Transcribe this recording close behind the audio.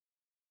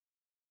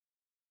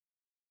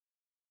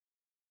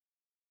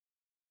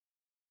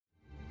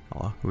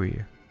Hello, who are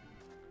you?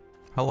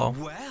 Hello.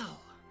 Well,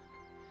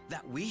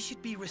 that we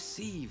should be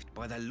received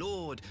by the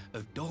Lord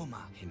of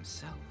Doma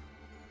himself.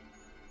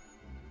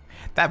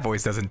 That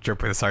voice doesn't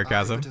drip with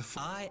sarcasm.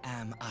 I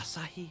am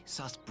Asahi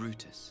Sus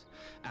Brutus,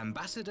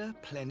 Ambassador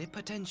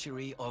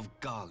Plenipotentiary of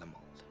Garlemald.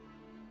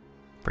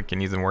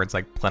 Freaking using words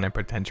like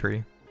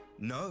plenipotentiary.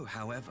 Know,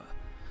 however,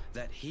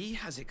 that he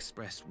has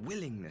expressed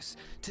willingness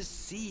to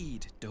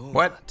cede Doma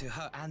What? to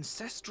her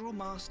ancestral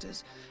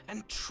masters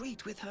and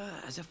treat with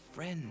her as a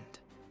friend.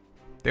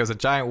 There was a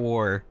giant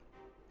war.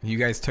 You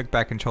guys took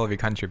back control of your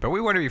country, but we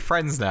want to be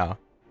friends now.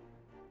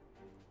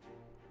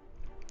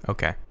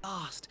 Okay.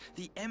 Last,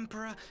 the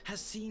Emperor has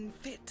seen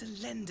fit to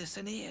lend us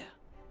an ear.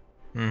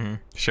 Mm-hmm.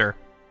 Sure.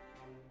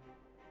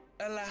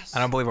 Alas, I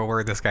don't believe a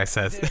word this guy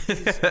says. there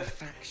is a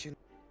faction.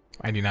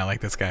 I do not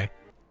like this guy.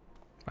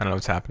 I don't know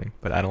what's happening,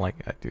 but I don't like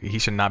it. He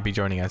should not be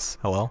joining us.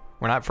 Hello?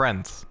 We're not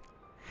friends.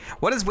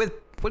 What is with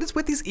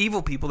these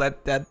evil people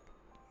that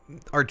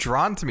are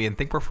drawn to me and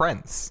think we're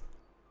friends?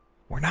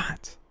 We're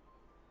not.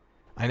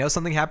 I know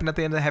something happened at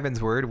the end of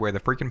Heaven's Word where the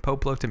freaking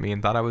Pope looked at me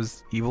and thought I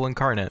was evil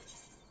incarnate.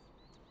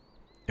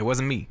 It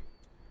wasn't me.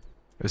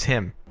 It was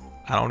him.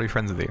 I don't want to be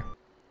friends with you.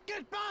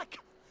 Get back!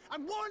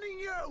 I'm warning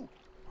you!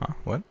 Huh?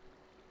 What?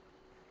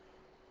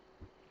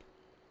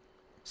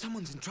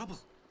 Someone's in trouble.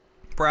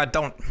 Brad,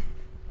 don't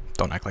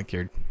act like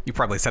you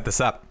probably set this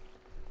up.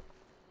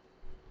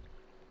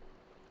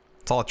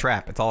 It's all a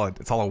trap. It's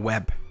all a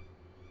web.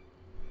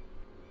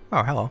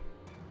 Oh, hello.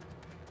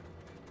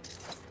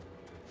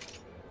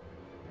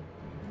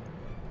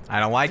 I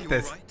don't like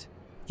this. Right?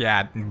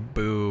 Yeah,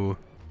 boo.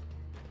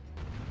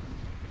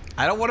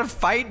 I don't want to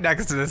fight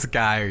next to this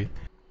guy.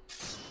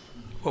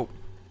 Whoa.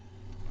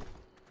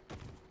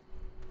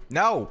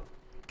 No.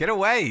 Get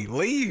away.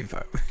 Leave.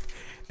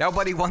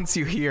 Nobody wants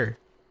you here.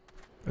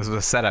 This was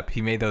a setup.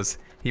 He made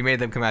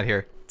them come out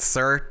here.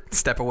 Sir,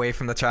 step away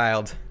from the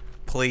child.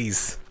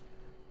 Please.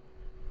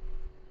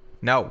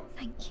 No.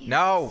 Thank you.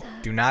 No. Sir.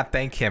 Do not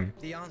thank him.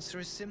 The answer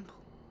is simple.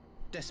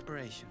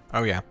 Desperation.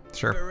 Oh yeah,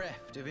 sure.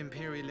 Bereft of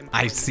imperial I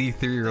employment, see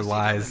through your they seek other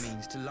lies.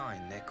 means to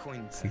line their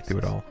coin See through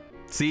it purses. all.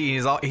 See,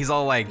 he's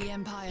all like,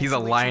 he's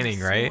aligning,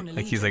 right?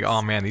 Like he's like,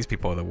 oh man, these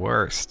people are the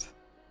worst.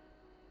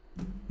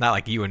 Not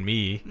like you and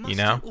me, you Must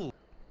know? all-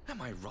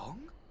 Am I wrong?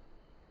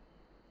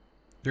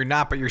 You're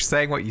not, but you're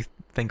saying what you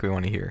think we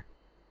want to hear.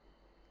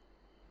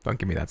 Don't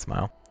give me that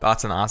smile.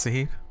 Thoughts on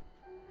Asahi?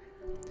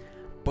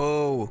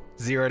 Boo.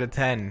 0 to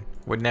 10.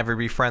 Would never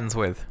be friends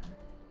with.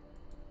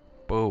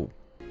 Boo.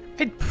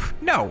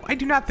 No, I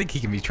do not think he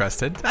can be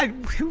trusted.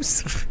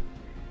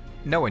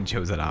 No one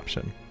chose that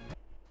option.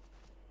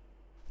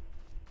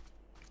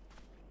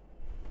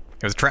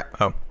 It was a trap.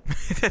 Oh.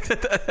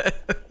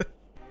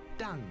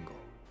 Dangle.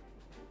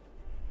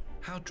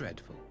 How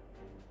dreadful.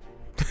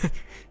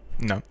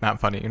 No, not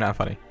funny. You're not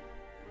funny.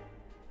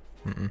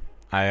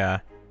 I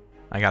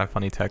got a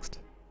funny text.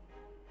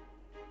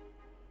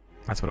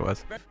 That's what it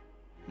was.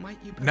 Might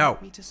you No.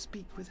 permit me to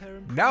speak with her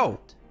in No.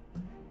 private?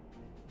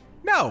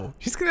 No,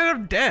 she's gonna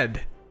end up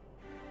dead.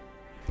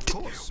 Of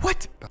course.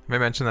 What? Have I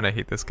mentioned that I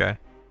hate this guy?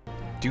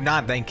 Do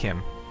not thank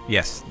him.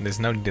 Yes,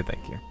 there's no need to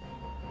thank you.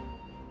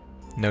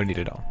 No need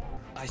at all.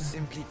 I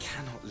simply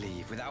cannot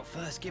leave without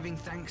first giving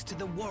thanks to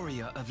the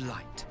Warrior of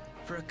Light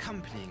for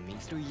accompanying me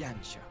through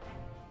Yansha.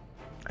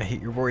 I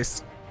hate your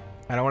voice.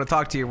 I don't want to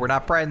talk to you. We're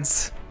not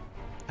friends.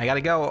 I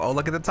gotta go. Oh,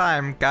 look at the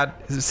time.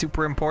 Got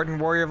super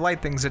important Warrior of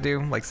Light things to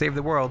do, like save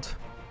the world.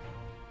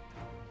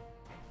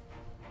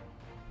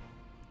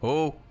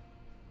 Oh.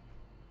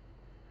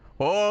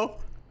 Oh.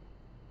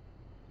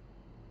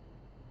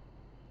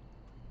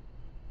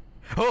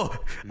 Oh.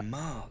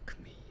 Mark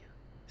me,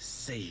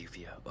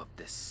 savior of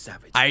the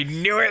savages. I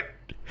knew it.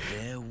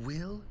 There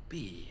will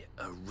be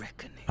a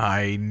reckoning.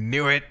 I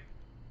knew it.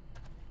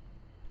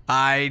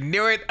 I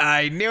knew it.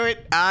 I knew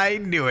it. I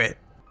knew it.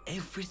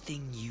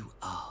 Everything you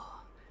are,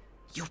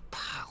 your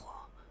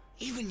power,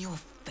 even your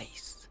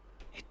face,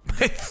 it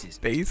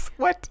vexes me. Face?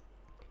 What?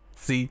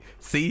 See?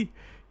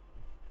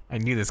 I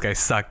knew this guy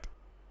sucked.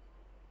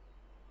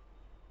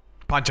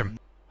 Punch him.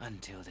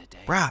 Until the day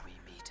Bruh.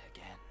 we meet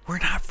again. We're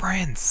not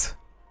friends.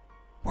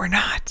 We're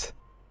not.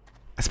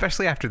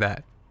 Especially after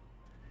that.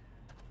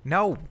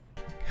 No.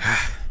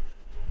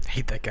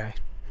 Hate that guy.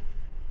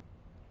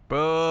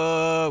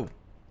 Boo.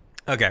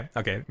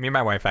 Okay. Me and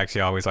my wife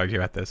actually always argue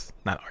about this.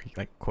 Not argue,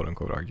 like quote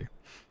unquote argue.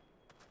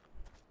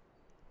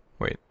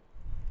 Wait.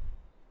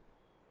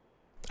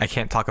 I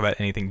can't talk about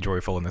anything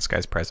joyful in this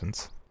guy's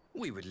presence.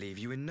 We would leave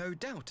you in no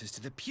doubt as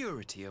to the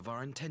purity of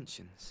our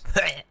intentions.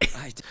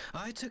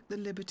 I took the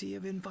liberty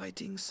of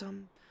inviting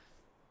some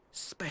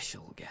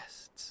special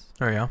guests.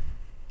 Oh yeah.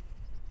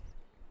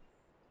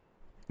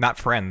 Not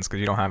friends, because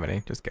you don't have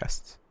any, just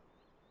guests.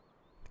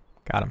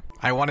 Got him.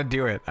 I want to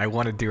do it. I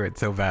want to do it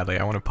so badly.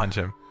 I want to punch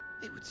him.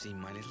 It would seem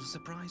my little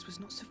surprise was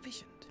not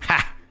sufficient.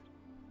 Ha!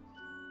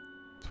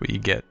 That's what you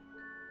get.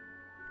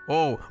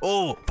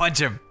 Oh, punch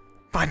him.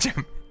 Punch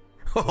him.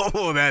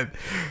 Oh,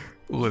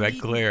 that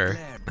glare.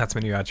 That's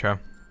my new outro.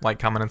 Like,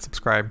 comment, and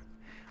subscribe.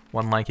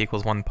 1 like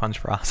equals 1 punch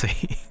for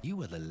Asahi. You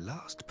were the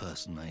last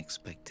person I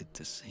expected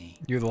to see.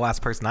 You're the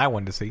last person I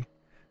wanted to see.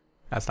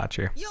 That's not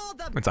true.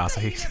 It's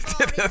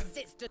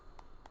Asahi.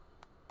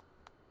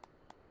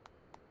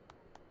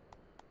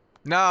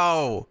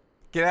 No!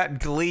 Get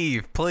out,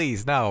 leave,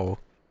 please, no.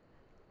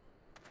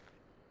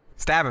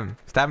 Stab him.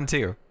 Stab him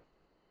too.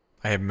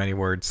 I have many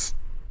words.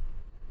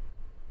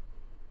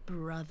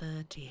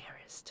 Brother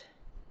dearest,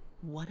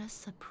 what a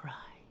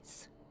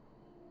surprise.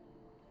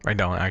 I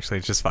don't actually,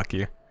 it's just fuck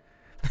you.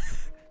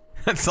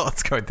 That's all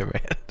that's going through my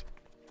head.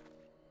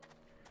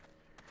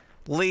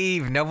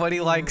 Leave, nobody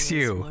likes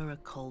you. Were a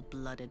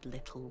cold-blooded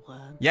little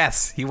worm.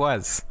 Yes, he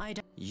was.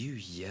 You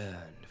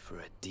yearn for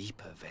a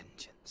deeper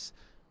vengeance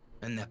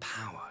and the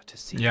power to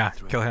see Yeah, it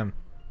through. kill him.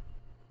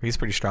 He's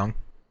pretty strong.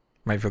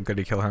 Might feel good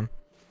to kill him.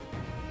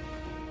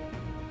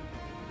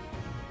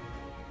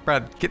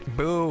 Brad, get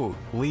boo,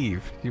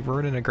 leave. You're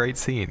ruining a great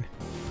scene.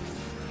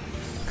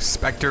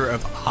 Spectre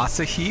of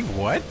Asahi?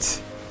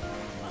 What?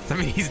 I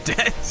mean, he's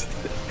dead.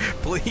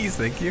 Please,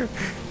 thank you.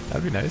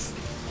 That'd be nice.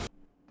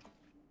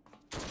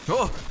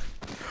 Oh!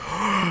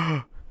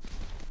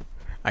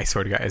 I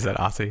swear to God, is that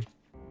Asahi?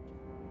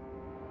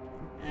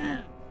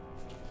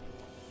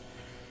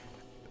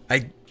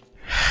 I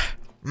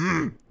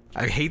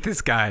hate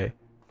this guy.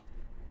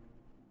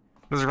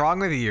 What's wrong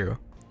with you?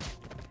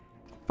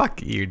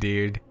 Fuck you,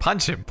 dude.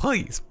 Punch him,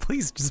 please.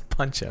 Please just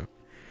punch him.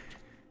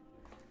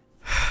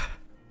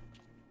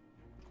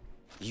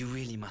 You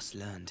really must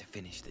learn to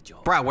finish the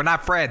job. Bro, we're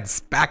not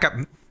friends. Back up.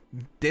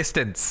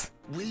 Distance.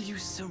 Will you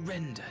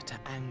surrender to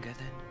anger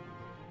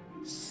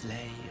then?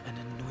 Slay an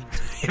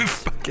anointed. I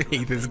fucking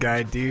hate this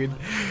guy, dude.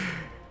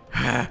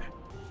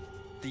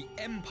 The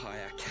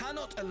Empire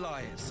cannot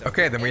ally itself.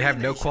 Okay, then we with have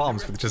any no nation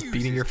qualms that with just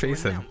beating your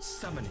refuses face to in. announce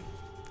summoning.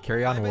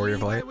 Carry on, I Warrior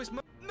of believe I Light. was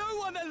no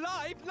one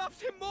alive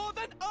loves him more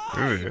than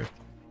I. Ugh.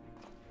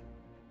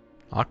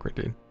 Awkward,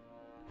 dude. You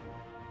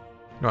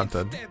don't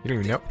have to, you don't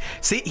even know.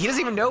 See, he doesn't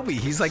even know me.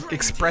 He's like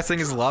expressing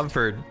his love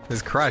for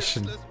his crush,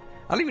 and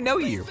I don't even know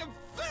you.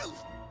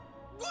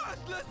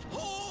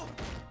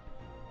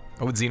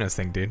 Oh, it's Xeno's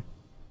thing, dude.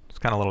 It's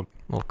kind of a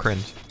little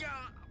cringe.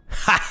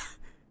 Ha!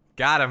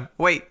 Got him.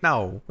 Wait,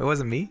 no, it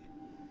wasn't me.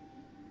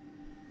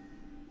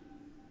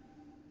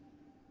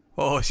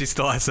 Oh, she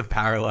still has some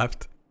power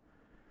left.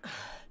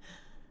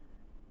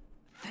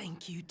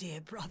 Thank you,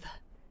 dear brother,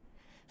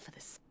 for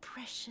this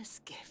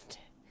precious gift.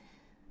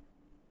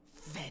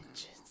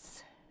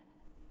 Vengeance.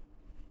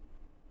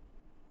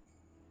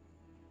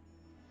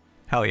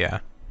 Hell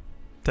yeah.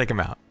 Take him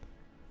out.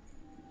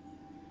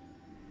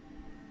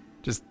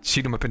 Just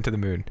shoot him up into the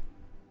moon.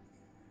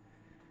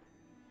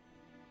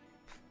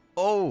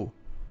 Oh!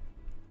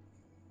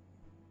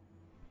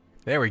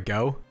 There we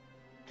go.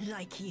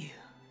 Like you,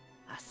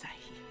 Asahi.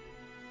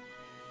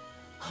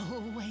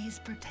 Always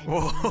pretending.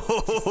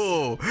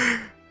 Whoa!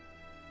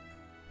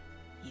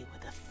 You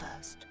were the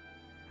first.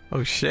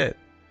 Oh shit.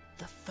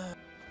 The first.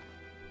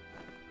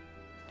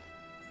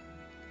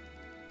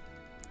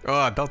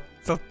 Oh, don't.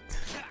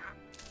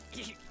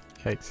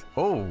 Yikes.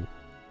 Oh!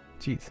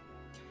 Jeez.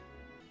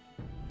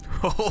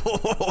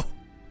 Oh!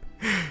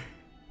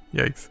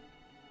 Yikes.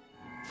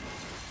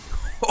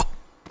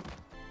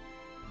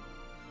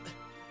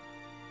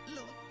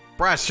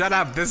 Bruh, shut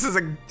up. This is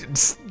a...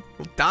 Just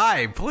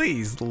die,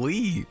 please.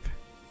 Leave.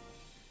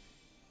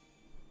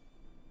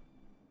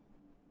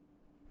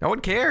 No one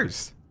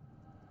cares.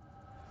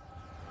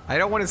 I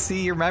don't want to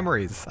see your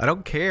memories. I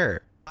don't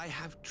care. I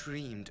have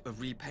dreamed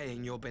of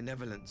repaying your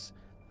benevolence.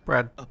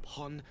 Brad.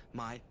 Upon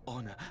my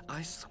honor,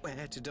 I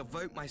swear to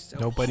devote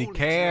myself. Nobody wholly to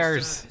your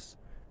cares. service.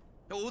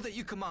 All that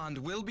you command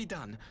will be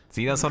done.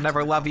 Xenos will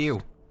never love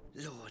you.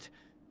 Lord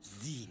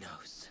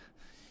Xenos,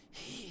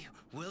 he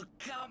will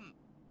come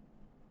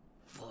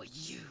for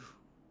you.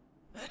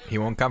 He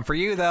won't come for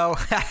you, though.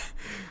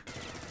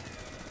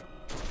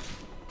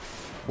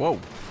 Whoa.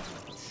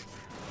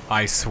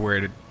 I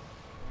swear to...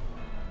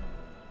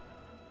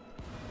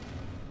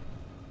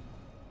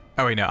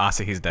 Oh wait, no,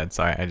 Asahi's dead.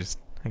 Sorry,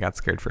 I got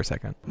scared for a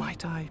second.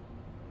 Might I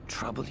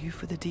trouble you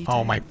for the details?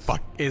 Oh my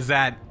fuck, is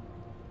that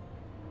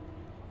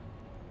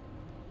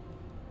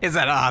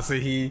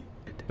Asahi?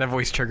 That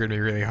voice triggered me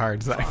really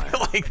hard, so I feel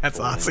like that's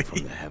Falling Asahi.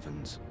 from the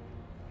heavens,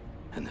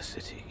 and the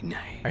city,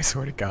 nay. I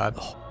swear to God.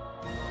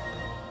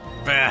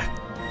 Bah.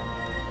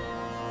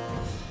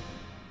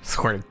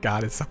 Swear to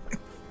God, it's something.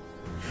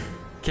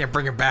 Can't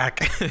bring him back.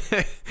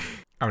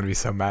 I'm gonna be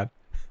so mad.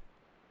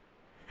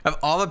 Of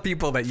all the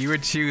people that you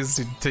would choose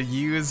to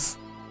use,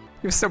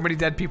 you have so many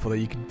dead people that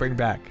you can bring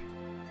back.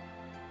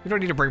 You don't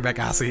need to bring back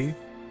Asahi.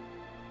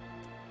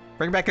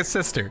 Bring back his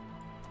sister,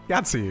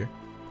 Yatsuyu.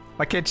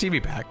 Why can't she be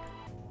back?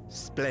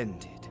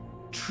 Splendid.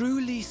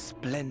 Truly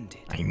splendid.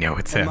 I know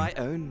it's And him. my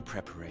own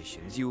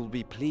preparations, you will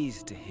be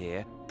pleased to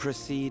hear,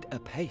 proceed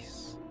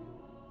apace.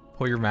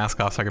 Pull your mask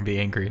off so I can be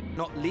angry.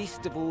 Not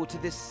least of all to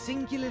this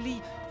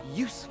singularly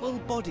useful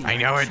body. I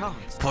know it.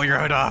 chanced Pull your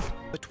hood off.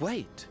 But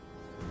wait,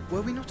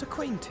 were we not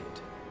acquainted?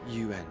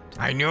 You and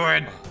I knew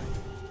it.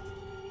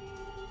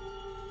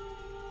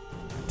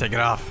 Take it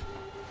off.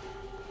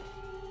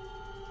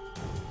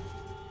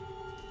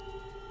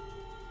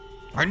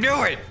 I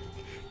knew it!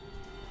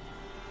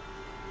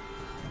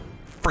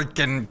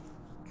 Freaking...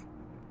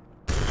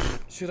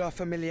 Should our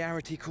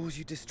familiarity cause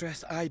you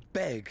distress, I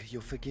beg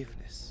your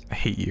forgiveness. I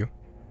hate you.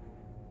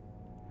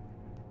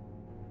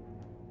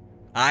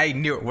 I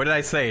knew it. What did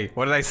I say?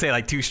 What did I say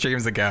like 2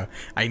 streams ago?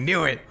 I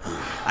knew it.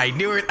 I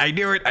knew it. I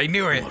knew it. I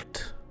knew it.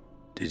 What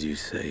did you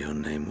say your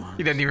name was?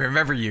 He doesn't even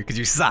remember you because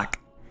you suck.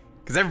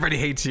 Because everybody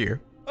hates you.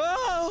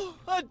 Oh,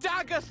 a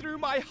dagger through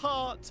my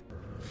heart.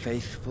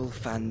 Faithful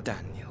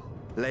Fandaniel,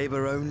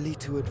 labor only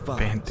to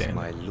advance Bandana.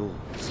 my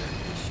lord's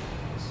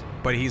ambitions.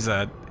 But he's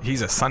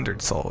a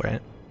sundered soul,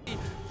 right?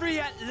 Free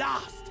at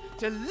last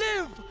to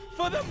live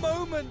for the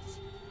moment.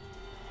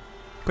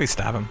 Please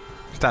stab him.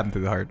 Stab him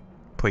through the heart.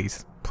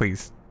 Please.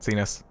 Please.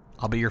 Xenos.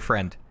 I'll be your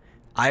friend.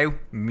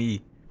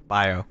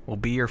 Bio, will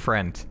be your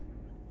friend.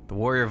 The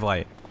Warrior of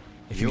Light.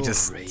 If you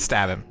just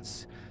stab him.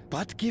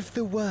 But give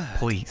the word.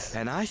 Please.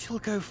 And I shall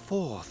go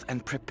forth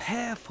and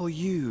prepare for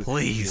you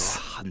Please.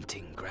 your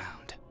hunting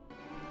ground.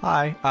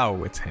 Hi.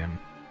 Oh, it's him.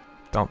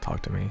 Don't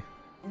talk to me.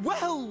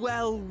 Well,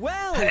 well,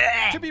 well!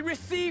 To be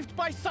received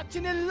by such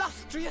an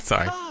illustrious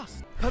Sorry.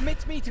 cast!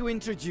 Permit me to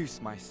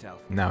introduce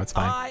myself. No, it's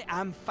fine. I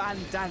am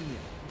Fandaniel.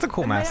 It's a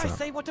cool And may mask, I though.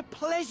 say what a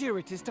pleasure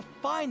it is to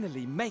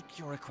finally make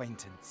your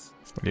acquaintance.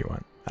 What do you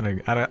want?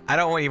 I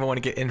don't even want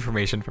to get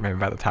information from him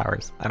about the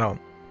towers. I don't.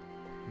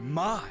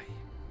 My,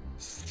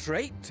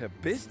 straight to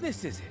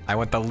business, is it? I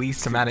want the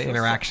least amount of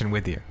interaction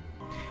with you.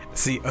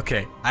 See,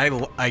 okay,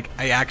 I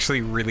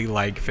actually really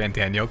like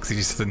Fandaniel because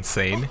he's just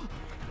insane.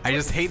 I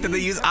just hate that they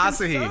use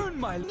Asahi.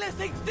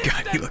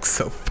 God, he looks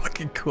so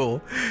fucking cool.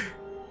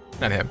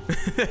 Not him.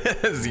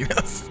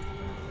 Xenos.